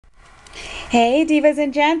Hey divas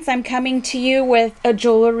and gents, I'm coming to you with a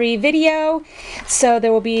jewelry video. So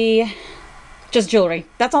there will be just jewelry.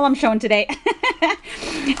 That's all I'm showing today.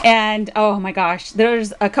 And oh my gosh,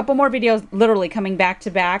 there's a couple more videos literally coming back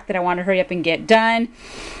to back that I want to hurry up and get done.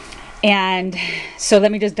 And so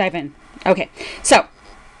let me just dive in. Okay, so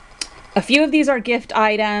a few of these are gift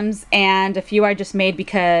items and a few I just made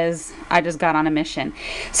because I just got on a mission.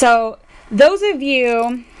 So those of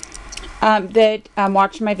you that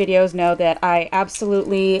watch my videos know that I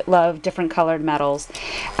absolutely love different colored metals.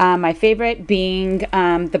 My favorite being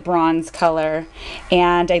the bronze color,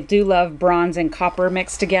 and I do love bronze and copper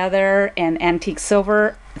mixed together and antique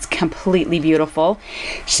silver. It's completely beautiful.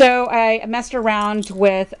 So I messed around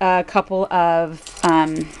with a couple of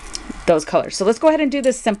those colors. So let's go ahead and do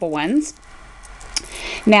the simple ones.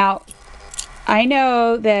 Now, I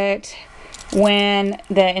know that when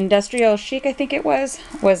the industrial chic, I think it was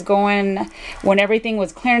going, when everything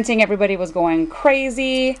was clearancing, everybody was going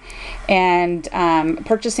crazy and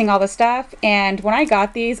purchasing all the stuff. And when I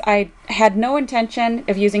got these, I had no intention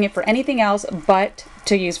of using it for anything else but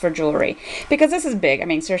to use for jewelry, because this is big. I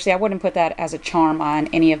mean, seriously, I wouldn't put that as a charm on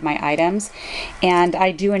any of my items. And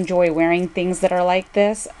I do enjoy wearing things that are like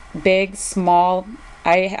this, big, small.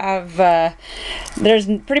 I have, there's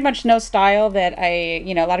pretty much no style that a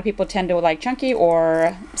lot of people tend to like chunky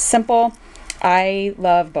or simple. I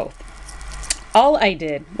love both. All I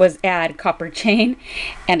did was add copper chain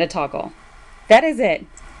and a toggle. That is it.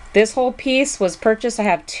 This whole piece was purchased. I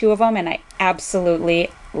have two of them and I absolutely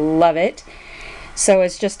love it. So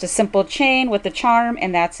it's just a simple chain with the charm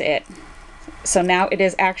and that's it. So now it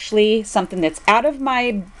is actually something that's out of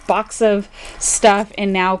my box of stuff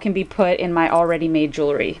and now can be put in my already made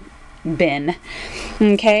jewelry bin.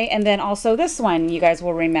 Okay, and then also this one, you guys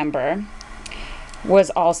will remember,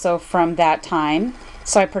 was also from that time.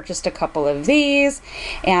 So I purchased a couple of these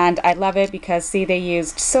and I love it because, see, they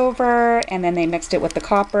used silver and then they mixed it with the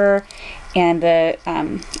copper and the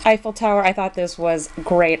Eiffel Tower. I thought this was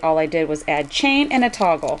great. All I did was add chain and a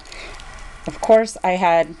toggle. Of course, I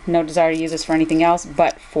had no desire to use this for anything else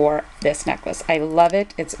but for this necklace. I love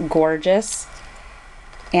it. It's gorgeous.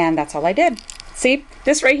 And that's all I did. See,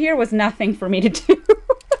 this right here was nothing for me to do.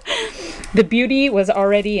 The beauty was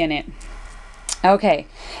already in it. Okay,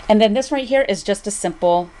 and then this right here is just a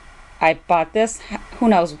simple, I bought this, who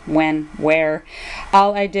knows when, where.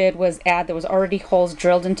 All I did was add, there was already holes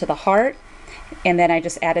drilled into the heart. And then I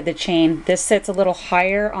just added the chain. This sits a little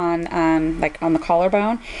higher on like on the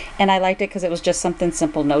collarbone, and I liked it because it was just something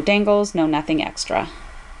simple, no dangles, no nothing extra.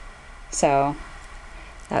 So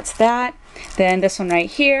that's that. Then this one right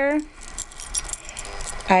here,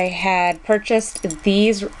 I had purchased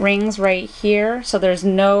these rings right here, so there's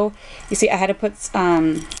no, you see, I had to put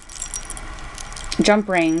jump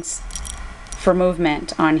rings for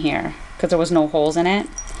movement on here because there was no holes in it.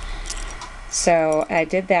 So I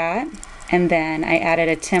did that. And then I added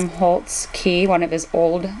a Tim Holtz key, one of his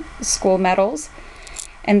old school metals.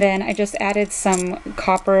 And then I just added some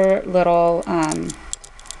copper little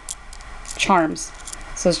charms.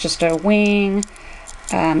 So it's just a wing,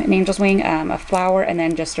 an angel's wing, a flower, and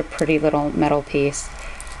then just a pretty little metal piece.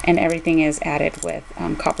 And everything is added with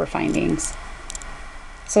copper findings.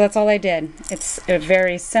 So that's all I did. It's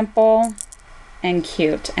very simple and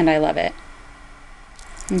cute, and I love it.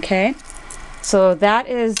 Okay. So that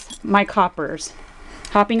is my coppers.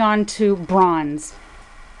 Hopping on to bronze.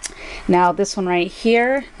 Now this one right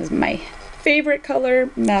here is my favorite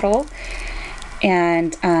color metal.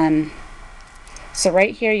 And so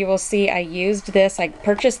right here you will see I used this. I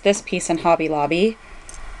purchased this piece in Hobby Lobby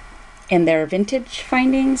in their vintage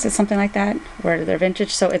findings. It's something like that, where they're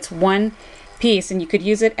vintage. So it's one piece and you could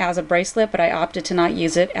use it as a bracelet, but I opted to not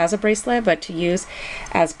use it as a bracelet, but to use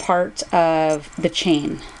as part of the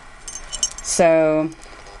chain. So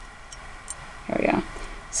here we go.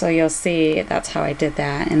 So you'll see that's how I did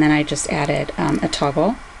that, and then I just added a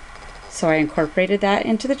toggle. So I incorporated that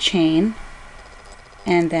into the chain,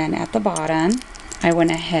 and then at the bottom I went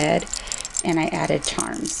ahead and I added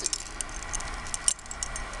charms.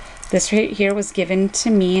 This right here was given to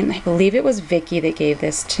me, and I believe it was Vicky that gave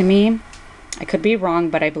this to me. I could be wrong,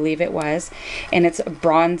 but I believe it was. And it's a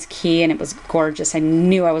bronze key and it was gorgeous. I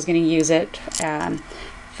knew I was going to use it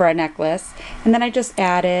for a necklace. And then I just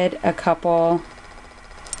added a couple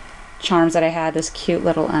charms that I had, this cute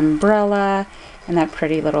little umbrella and that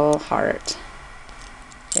pretty little heart.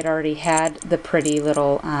 It already had the pretty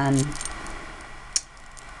little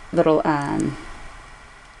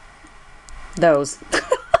those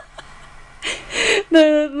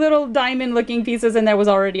the little diamond looking pieces, and that was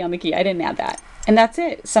already on the key. I didn't add that. And that's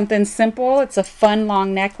it. Something simple. It's a fun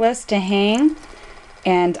long necklace to hang.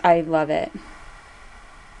 and I love it.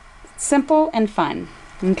 Simple and fun.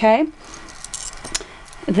 Okay.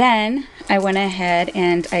 Then I went ahead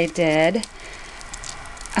and I did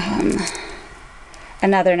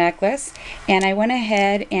another necklace, and I went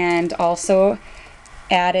ahead and also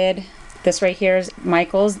added this right here is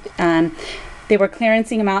Michael's. They were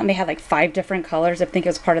clearancing them out, and they had like 5 different colors. I think it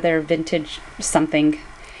was part of their vintage something.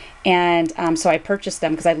 And so I purchased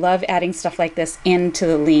them because I love adding stuff like this into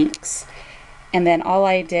the links. And then all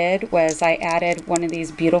I did was I added one of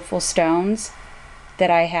these beautiful stones that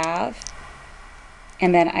I have.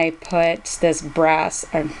 And then I put this brass,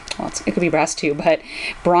 or well, it could be brass too, but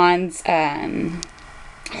bronze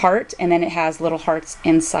heart. And then it has little hearts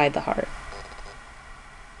inside the heart.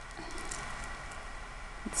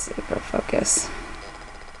 Let's see, go focus.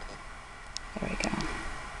 There we go.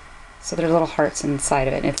 So there's little hearts inside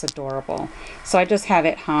of it, and it's adorable. So I just have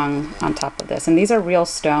it hung on top of this. And these are real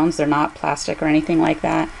stones. They're not plastic or anything like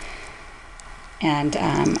that. And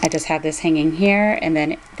I just have this hanging here, and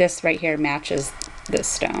then this right here matches this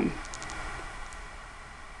stone.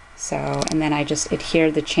 So, and then I just adhere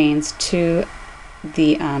the chains to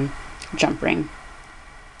the jump ring.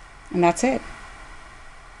 And that's it.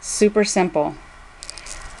 Super simple.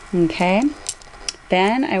 Okay,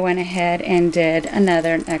 then I went ahead and did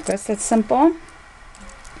another necklace that's simple,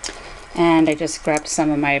 and I just grabbed some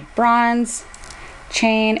of my bronze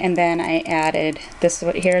chain, and then I added this.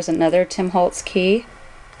 Here's another Tim Holtz key,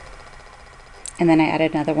 and then I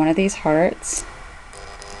added another one of these hearts,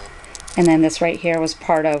 and then this right here was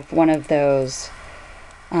part of one of those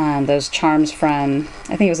charms from,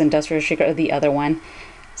 I think it was Industrial Chic or the other one.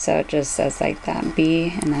 So it just says like that,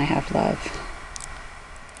 B, and then I have love.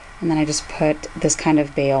 And then I just put this kind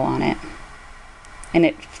of veil on it.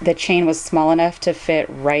 And the chain was small enough to fit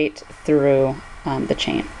right through the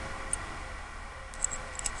chain.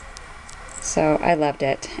 So I loved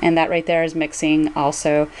it. And that right there is mixing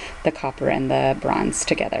also the copper and the bronze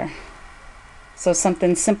together. So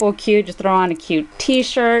something simple, cute, just throw on a cute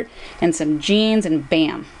t-shirt and some jeans and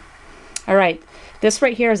bam. All right, this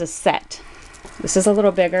right here is a set. This is a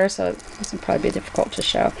little bigger, so this will probably be difficult to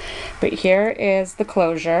show. But here is the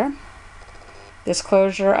closure. This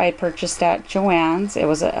closure I purchased at Joann's. It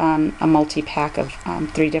was a multi-pack of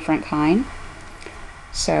 3 different kind.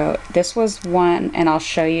 So this was one, and I'll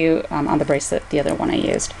show you on the bracelet the other one I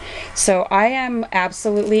used. So I am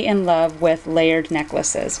absolutely in love with layered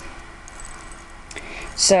necklaces.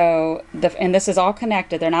 So, and this is all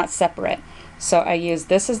connected, they're not separate. So I use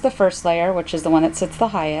this as the first layer, which is the one that sits the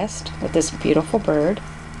highest with this beautiful bird.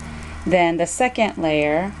 Then the second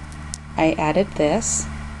layer, I added this.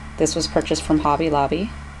 This was purchased from Hobby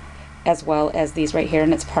Lobby, as well as these right here,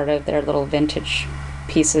 and it's part of their little vintage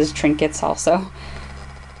pieces, trinkets also.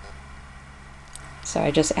 So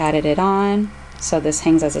I just added it on. So this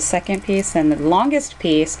hangs as a second piece. And the longest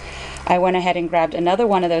piece, I went ahead and grabbed another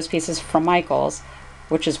one of those pieces from Michael's,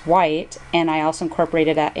 which is white, and I also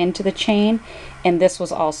incorporated that into the chain, and this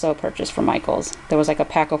was also purchased from Michael's. There was like a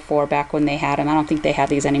pack of 4 back when they had them. I don't think they have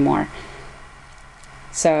these anymore.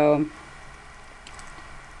 So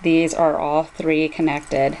these are all 3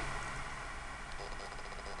 connected.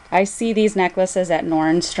 I see these necklaces at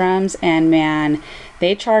Nordstrom's, and man,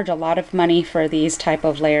 they charge a lot of money for these type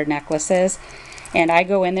of layered necklaces, and I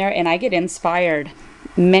go in there and I get inspired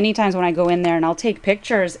many times when I go in there, and I'll take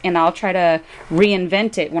pictures and I'll try to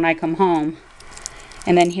reinvent it when I come home.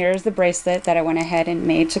 And then here's the bracelet that I went ahead and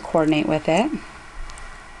made to coordinate with it.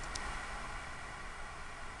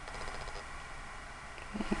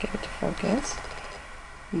 Get it to focus.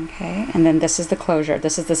 Okay, and then this is the closure.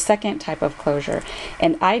 This is the second type of closure,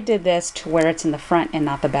 and I did this to where it's in the front and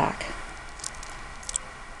not the back.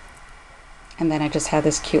 And then I just have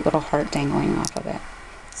this cute little heart dangling off of it.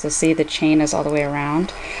 So see, the chain is all the way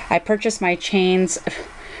around. I purchase my chains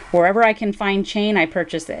wherever I can find chain, I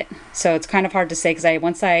purchase it. So it's kind of hard to say, because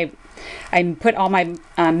once I put all my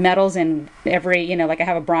metals in every, like I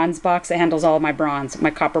have a bronze box that handles all of my bronze, my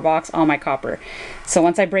copper box, all my copper. So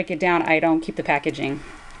once I break it down, I don't keep the packaging.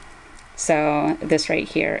 So this right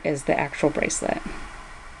here is the actual bracelet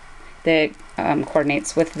that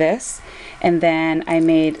coordinates with this. And then I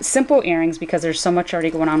made simple earrings because there's so much already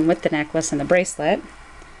going on with the necklace and the bracelet.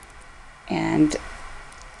 And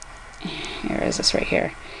here is this right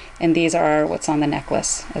here. And these are what's on the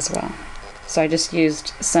necklace as well. So I just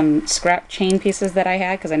used some scrap chain pieces that I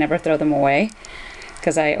had, because I never throw them away,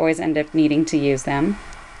 because I always end up needing to use them.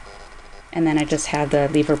 And then I just have the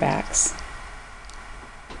lever backs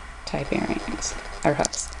type earrings or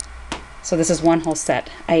hooks. So this is one whole set.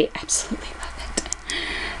 I absolutely love it.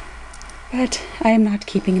 But I am not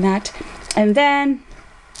keeping that. And then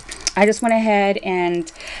I just went ahead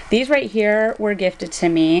and these right here were gifted to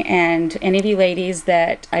me, and any of you ladies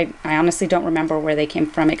that I honestly don't remember where they came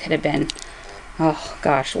from. It could have been, oh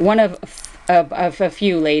gosh, one of a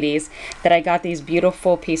few ladies that I got these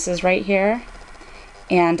beautiful pieces right here.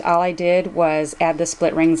 And all I did was add the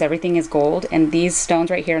split rings. Everything is gold, and these stones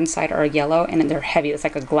right here inside are yellow, and they're heavy. It's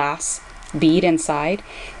like a glass bead inside.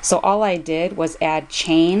 So all I did was add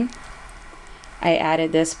chain. I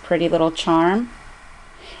added this pretty little charm,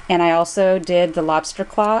 and I also did the lobster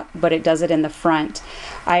claw, but it does it in the front.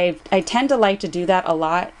 I tend to like to do that a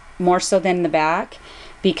lot more so than the back,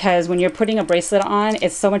 because when you're putting a bracelet on,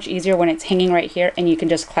 it's so much easier when it's hanging right here and you can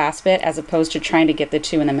just clasp it, as opposed to trying to get the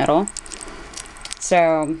two in the middle.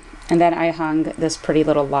 So, and then I hung this pretty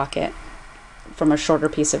little locket from a shorter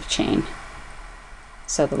piece of chain.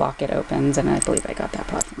 So the locket opens, and I believe I got that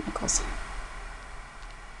bought from Michael's.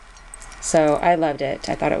 So I loved it.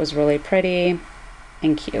 I thought it was really pretty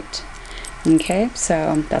and cute. Okay,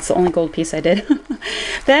 so that's the only gold piece I did.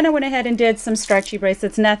 Then I went ahead and did some stretchy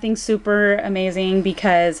bracelets. Nothing super amazing,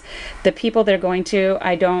 because the people they're going to,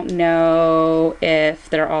 I don't know if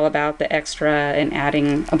they're all about the extra and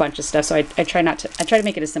adding a bunch of stuff. So I try to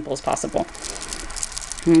make it as simple as possible.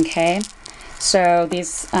 Okay, so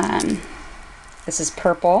these, this is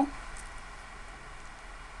purple.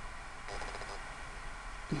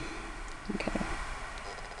 Okay,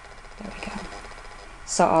 there we go.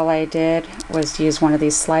 So all I did was use one of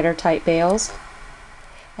these slider type bails,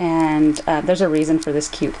 and there's a reason for this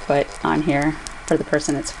cute foot on here for the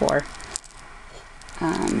person it's for.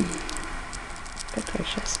 Good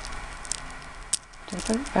gracious. Did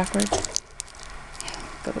I go backwards? Yeah,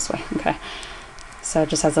 go this way. Okay. So it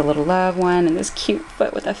just has a little love one, and this cute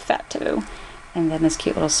foot with a fat toe, and then this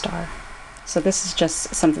cute little star. So this is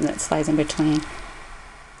just something that slides in between.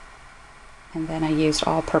 And then I used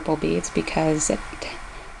all purple beads because it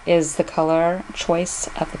is the color choice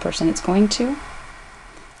of the person it's going to.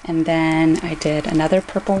 And then I did another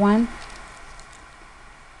purple one.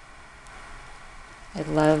 I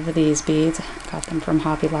love these beads. Got them from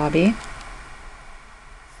Hobby Lobby.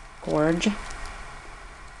 Gorge.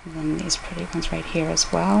 And then these pretty ones right here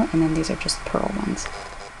as well. And then these are just pearl ones.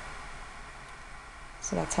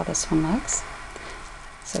 So that's how this one looks.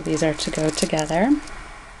 So these are to go together.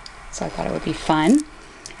 So I thought it would be fun.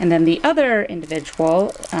 And then the other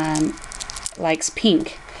individual likes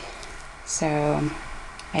pink. So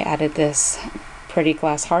I added this pretty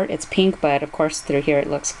glass heart. It's pink, but of course through here it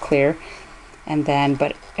looks clear. And then,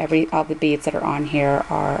 but all the beads that are on here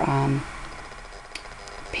are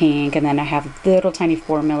pink. And then I have little tiny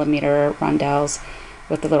 4mm rondelles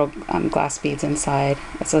with the little glass beads inside.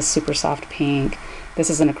 It's a super soft pink. This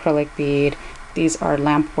is an acrylic bead. These are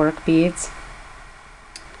lamp work beads.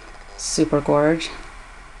 Super gorge.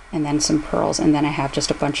 And then some pearls, and then I have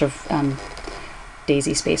just a bunch of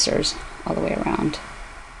daisy spacers all the way around,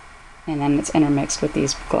 and then it's intermixed with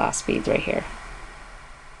these glass beads right here.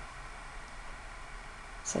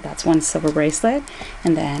 So that's one silver bracelet.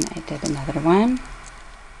 And then I did another one.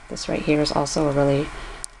 This right here is also a really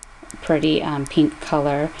pretty pink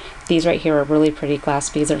color. These right here are really pretty glass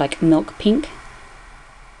beads. They're like milk pink.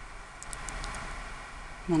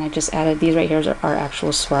 And then I just added these right here are actual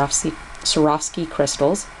Swarovski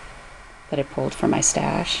crystals that I pulled from my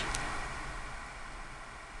stash.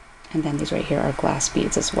 And then these right here are glass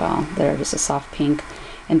beads as well. They're just a soft pink.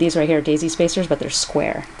 And these right here are daisy spacers, but they're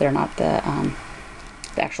square. They're not the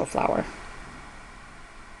actual flower.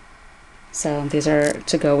 So these are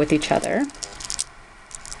to go with each other.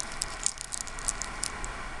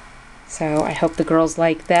 So I hope the girls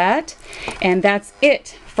like that. And that's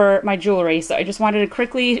it for my jewelry. So I just wanted to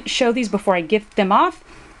quickly show these before I gift them off,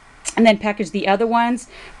 and then package the other ones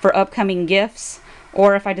for upcoming gifts,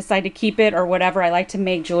 or if I decide to keep it or whatever. I like to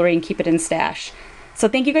make jewelry and keep it in stash. So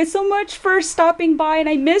thank you guys so much for stopping by, and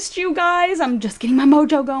I missed you guys. I'm just getting my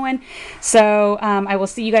mojo going. So I will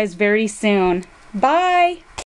see you guys very soon. Bye.